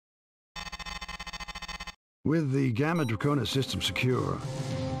With the Gamma Draconis system secure,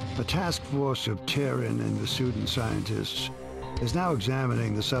 a task force of Terran and Vesudan scientists is now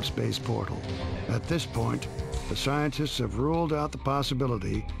examining the subspace portal. At this point, the scientists have ruled out the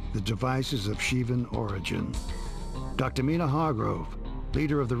possibility the device is of Shivan origin. Dr. Mina Hargrove,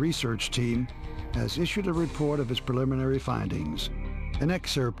 leader of the research team, has issued a report of his preliminary findings. An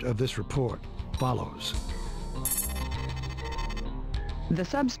excerpt of this report follows. The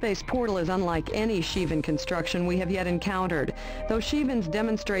subspace portal is unlike any Shivan construction we have yet encountered. Though Shivans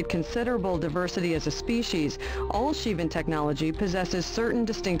demonstrate considerable diversity as a species, all Shivan technology possesses certain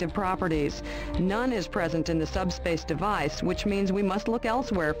distinctive properties. None is present in the subspace device, which means we must look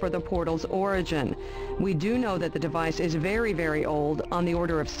elsewhere for the portal's origin. We do know that the device is very, very old, on the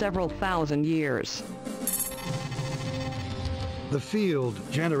order of several thousand years. The field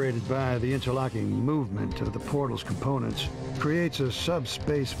generated by the interlocking movement of the portal's components creates a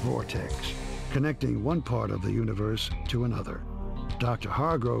subspace vortex, connecting one part of the universe to another. Dr.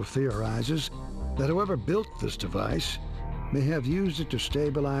 Hargrove theorizes that whoever built this device may have used it to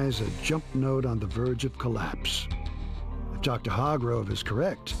stabilize a jump node on the verge of collapse. If Dr. Hargrove is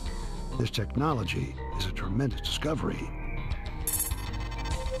correct, this technology is a tremendous discovery.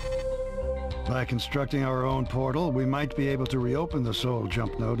 By constructing our own portal, we might be able to reopen the Sol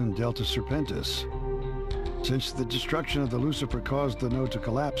jump node in Delta Serpentis. Since the destruction of the Lucifer caused the node to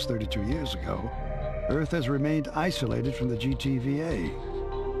collapse 32 years ago, Earth has remained isolated from the GTVA.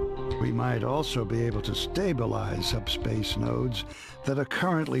 We might also be able to stabilize subspace nodes that are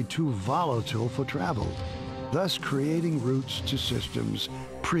currently too volatile for travel, thus creating routes to systems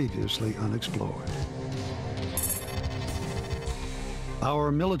previously unexplored.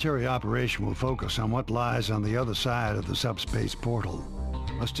 Our military operation will focus on what lies on the other side of the subspace portal.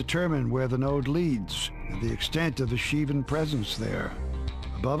 Must determine where the node leads and the extent of the Shivan presence there.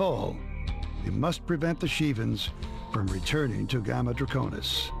 Above all, we must prevent the Shivans from returning to Gamma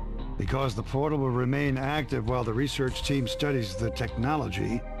Draconis. Because the portal will remain active while the research team studies the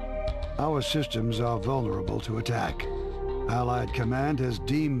technology, our systems are vulnerable to attack. Allied Command has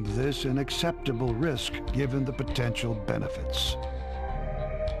deemed this an acceptable risk given the potential benefits.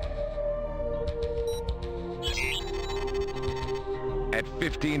 At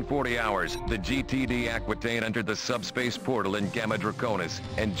 1540 hours, the GTD Aquitaine entered the subspace portal in Gamma Draconis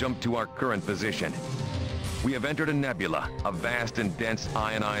and jumped to our current position. We have entered a nebula, a vast and dense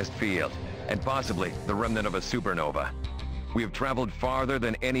ionized field, and possibly the remnant of a supernova. We have traveled farther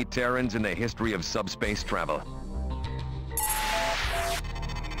than any Terrans in the history of subspace travel.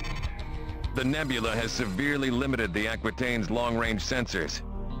 The nebula has severely limited the Aquitaine's long-range sensors.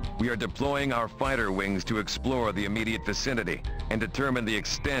 We are deploying our fighter wings to explore the immediate vicinity and determine the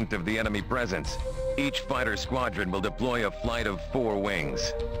extent of the enemy presence. Each fighter squadron will deploy a flight of 4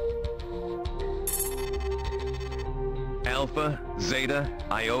 wings. Alpha, Zeta,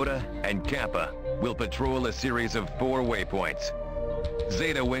 Iota, and Kappa will patrol a series of 4 waypoints.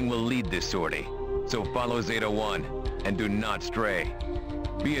 Zeta Wing will lead this sortie, so follow Zeta 1 and do not stray.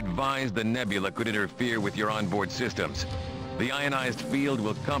 Be advised the nebula could interfere with your onboard systems. The ionized field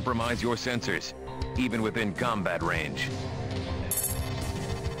will compromise your sensors, even within combat range.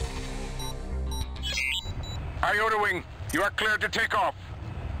 Iota Wing, you are cleared to take off.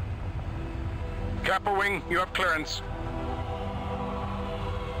 Kappa Wing, you have clearance.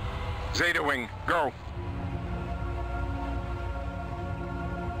 Zeta Wing, go.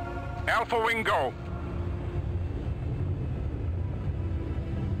 Alpha Wing, go.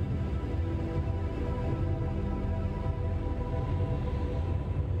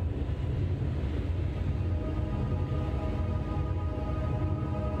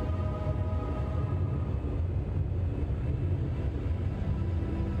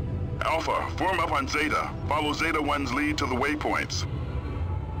 Alpha, form up on Zeta. Follow Zeta 1's lead to the waypoints.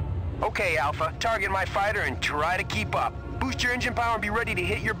 Okay, Alpha. Target my fighter and try to keep up. Boost your engine power and be ready to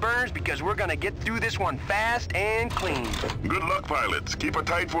hit your burners because we're gonna get through this one fast and clean. Good luck, pilots. Keep a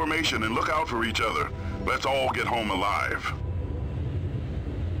tight formation and look out for each other. Let's all get home alive.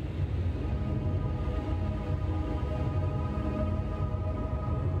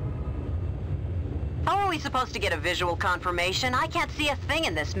 How are we supposed to get a visual confirmation? I can't see a thing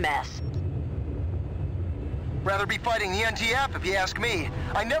in this mess. Rather be fighting the NTF if you ask me.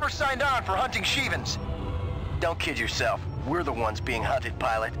 I never signed on for hunting Shivans. Don't kid yourself. We're the ones being hunted,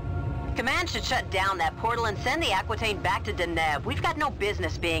 pilot. Command should shut down that portal and send the Aquitaine back to Deneb. We've got no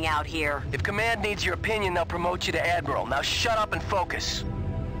business being out here. If Command needs your opinion, they'll promote you to Admiral. Now shut up and focus.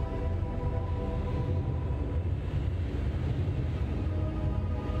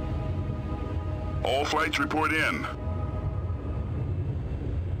 All flights report in.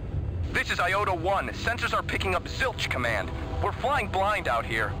 This This is Iota 1. Sensors are picking up zilch, Command. We're flying blind out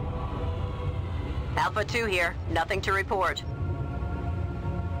here. Alpha 2 here. Nothing to report.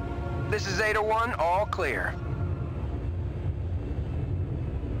 This is Zeta 1, all clear.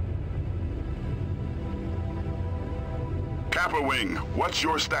 Kappa Wing, what's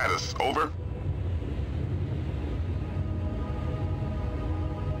your status? Over?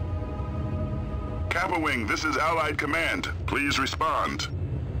 Kappa Wing, this is Allied Command. Please respond.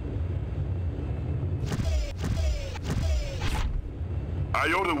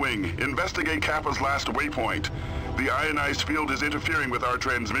 Iota Wing, investigate Kappa's last waypoint. The ionized field is interfering with our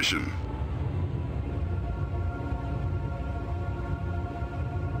transmission.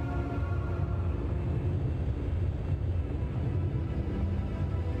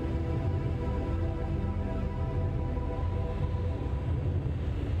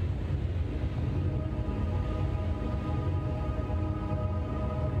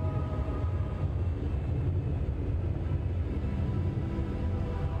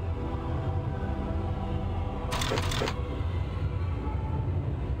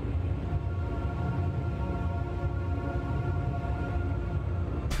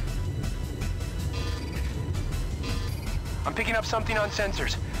 I'm picking up something on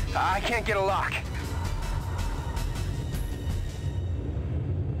sensors. I can't get a lock.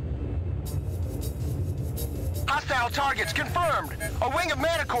 Hostile targets confirmed! A wing of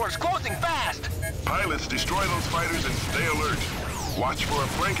Manticores closing fast! Pilots, destroy those fighters and stay alert. Watch for a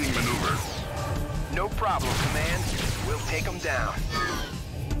flanking maneuver. No problem, Command. We'll take them down.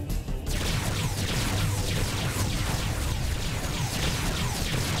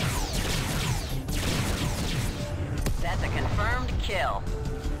 That's a confirmed kill.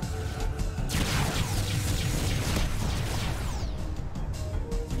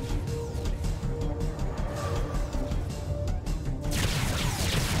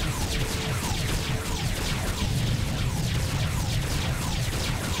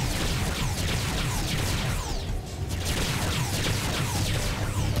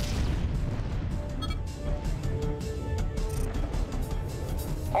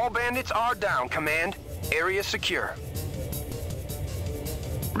 All bandits are down, Command. Area secure.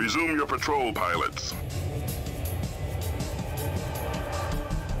 Resume your patrol, pilots.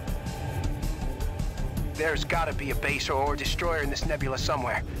 There's gotta be a base or destroyer in this nebula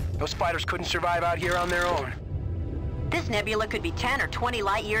somewhere. Those fighters couldn't survive out here on their own. This nebula could be 10 or 20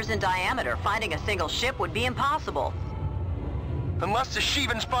 light years in diameter. Finding a single ship would be impossible. Unless the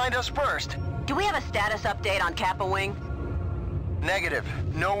Shivans find us first. Do we have a status update on Kappa Wing? Negative.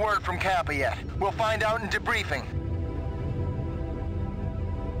 No word from Kappa yet. We'll find out in debriefing.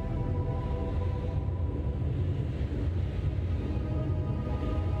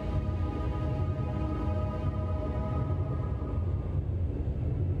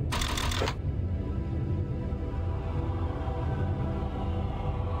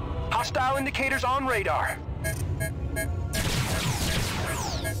 Hostile indicators on radar.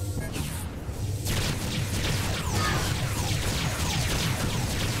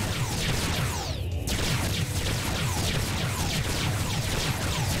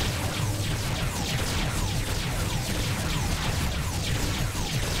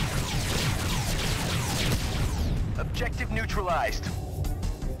 Objective neutralized.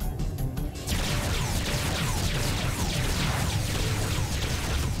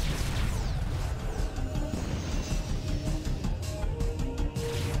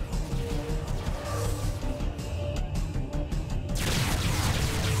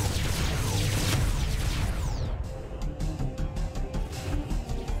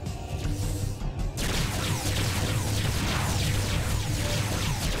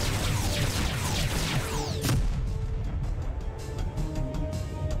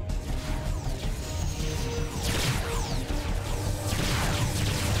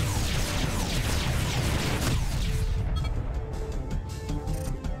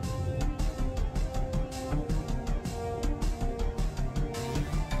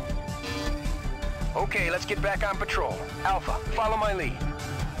 Okay, let's get back on patrol. Alpha, follow my lead.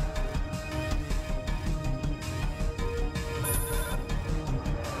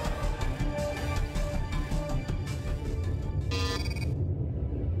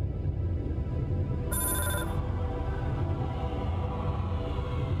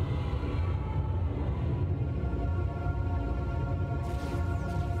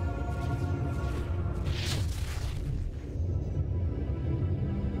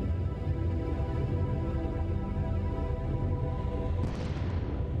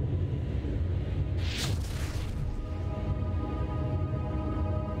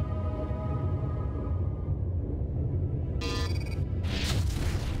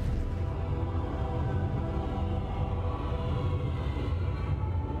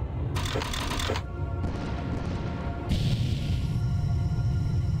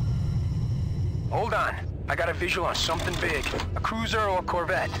 I got a visual on something big. A cruiser or a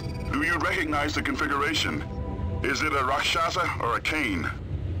corvette. Do you recognize the configuration? Is it a Rakshasa or a Kane?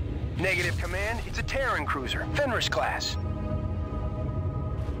 Negative, Command. It's a Terran cruiser. Fenris class.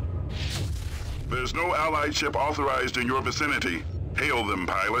 There's no Allied ship authorized in your vicinity. Hail them,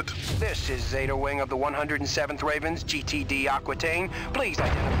 pilot. This is Zeta Wing of the 107th Ravens, GTD Aquitaine. Please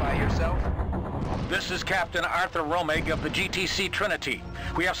identify yourself. This is Captain Arthur Romig of the GTC Trinity.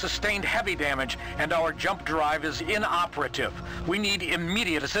 We have sustained heavy damage, and our jump drive is inoperative. We need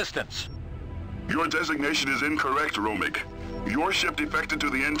immediate assistance. Your designation is incorrect, Romig. Your ship defected to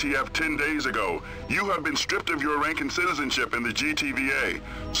the NTF 10 days ago. You have been stripped of your rank and citizenship in the GTVA.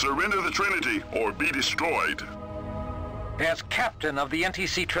 Surrender the Trinity or be destroyed. As captain of the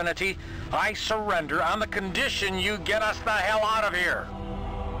NTC Trinity, I surrender on the condition you get us the hell out of here.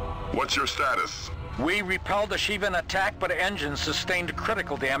 What's your status? We repelled the Shivan attack, but engines sustained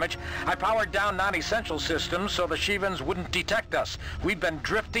critical damage. I powered down non-essential systems so the Shivans wouldn't detect us. We've been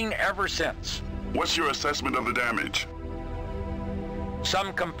drifting ever since. What's your assessment of the damage?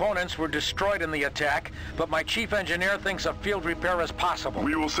 Some components were destroyed in the attack, but my chief engineer thinks a field repair is possible.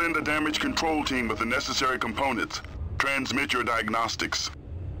 We will send a damage control team with the necessary components. Transmit your diagnostics.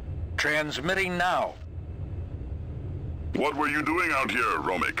 Transmitting now. What were you doing out here,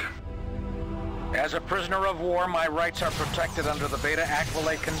 Romig? As a prisoner of war, my rights are protected under the Beta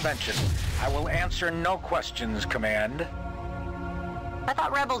Aquilate Convention. I will answer no questions, Command. I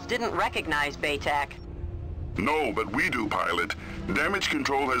thought rebels didn't recognize BATAC. No, but we do, pilot. Damage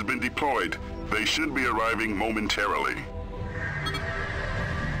control has been deployed. They should be arriving momentarily.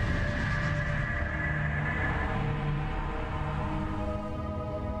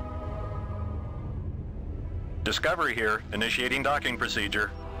 Discovery here, initiating docking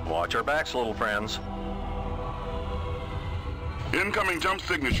procedure. Watch our backs, little friends. Incoming jump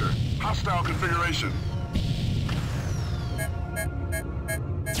signature. Hostile configuration.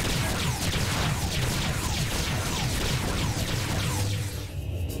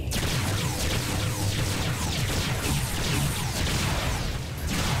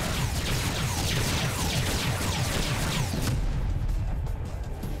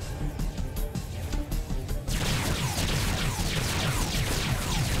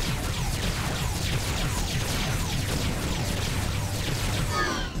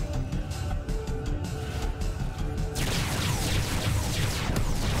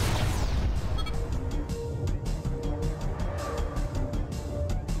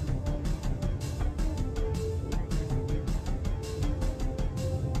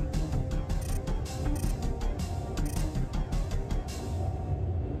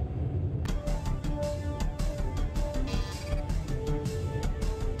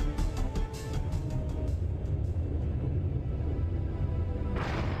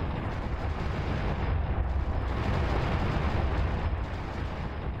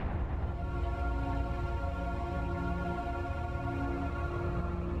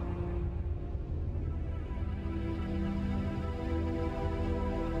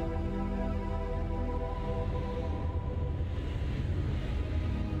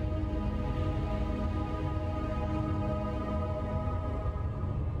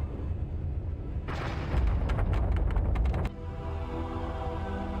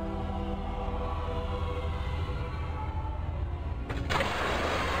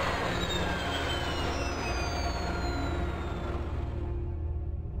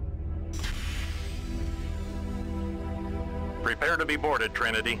 Prepare to be boarded,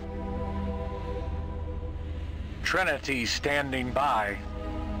 Trinity. Trinity standing by.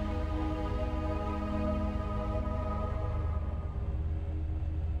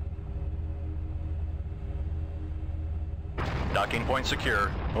 Docking point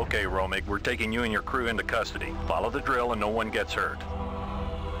secure. Okay, Romig, we're taking you and your crew into custody. Follow the drill and no one gets hurt.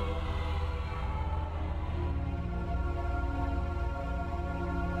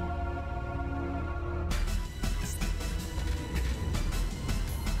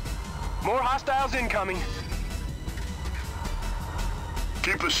 More hostiles incoming.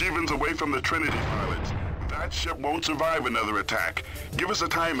 Keep the Shivans away from the Trinity, pilots. That ship won't survive another attack. Give us a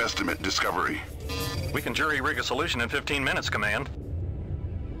time estimate, Discovery. We can jury-rig a solution in 15 minutes, Command.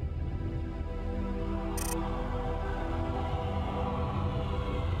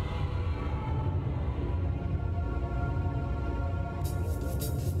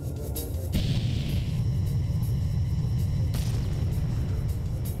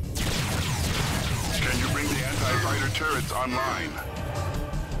 Turrets online.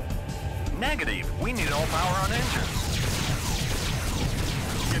 Negative. We need all power on engines.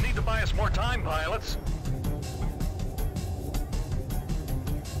 You need to buy us more time, pilots.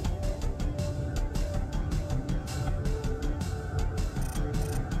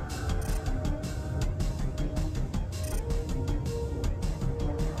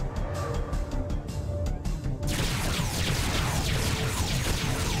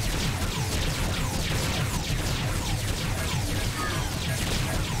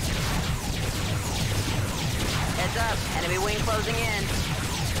 Heads up, enemy wing closing in.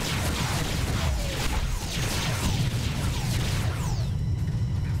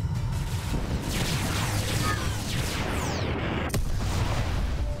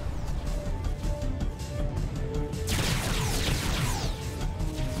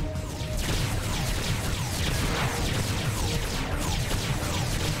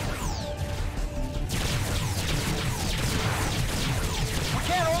 We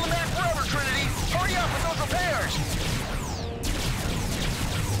can't hold them back forever, Trinity. Hurry up with those repairs.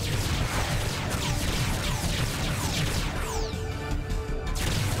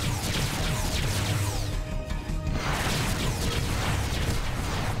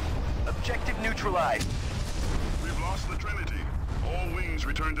 Objective neutralized. We've lost the Trinity. All wings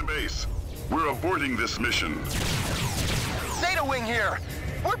return to base. We're aborting this mission. Zeta Wing here.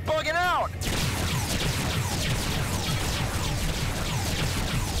 We're bugging out.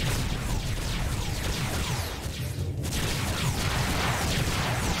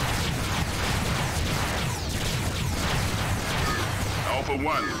 Alpha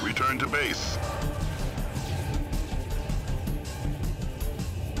 1, return to base.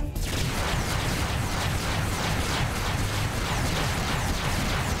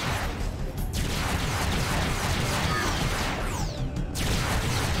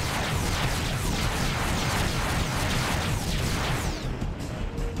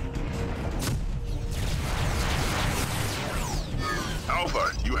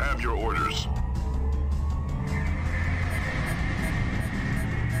 Alpha, you have your orders.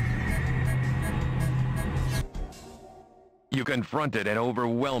 You confronted an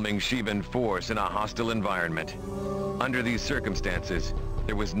overwhelming Sheevan force in a hostile environment. Under these circumstances,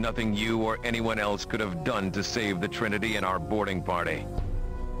 there was nothing you or anyone else could have done to save the Trinity and our boarding party.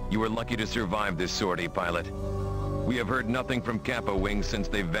 You were lucky to survive this sortie, pilot. We have heard nothing from Kappa Wing since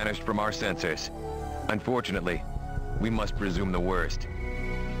they vanished from our sensors. Unfortunately, we must presume the worst.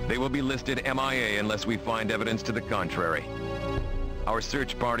 They will be listed MIA unless we find evidence to the contrary. Our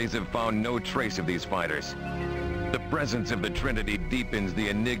search parties have found no trace of these fighters. The presence of the Trinity deepens the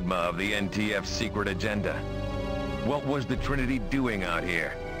enigma of the NTF's secret agenda. What was the Trinity doing out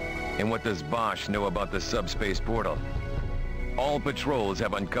here? And what does Bosch know about the subspace portal? All patrols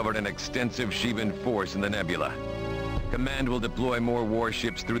have uncovered an extensive Sheevan force in the nebula. Command will deploy more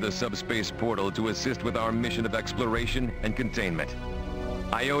warships through the subspace portal to assist with our mission of exploration and containment.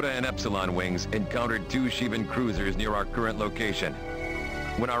 Iota and Epsilon wings encountered 2 Sheevan cruisers near our current location.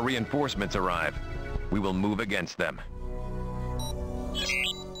 When our reinforcements arrive, we will move against them.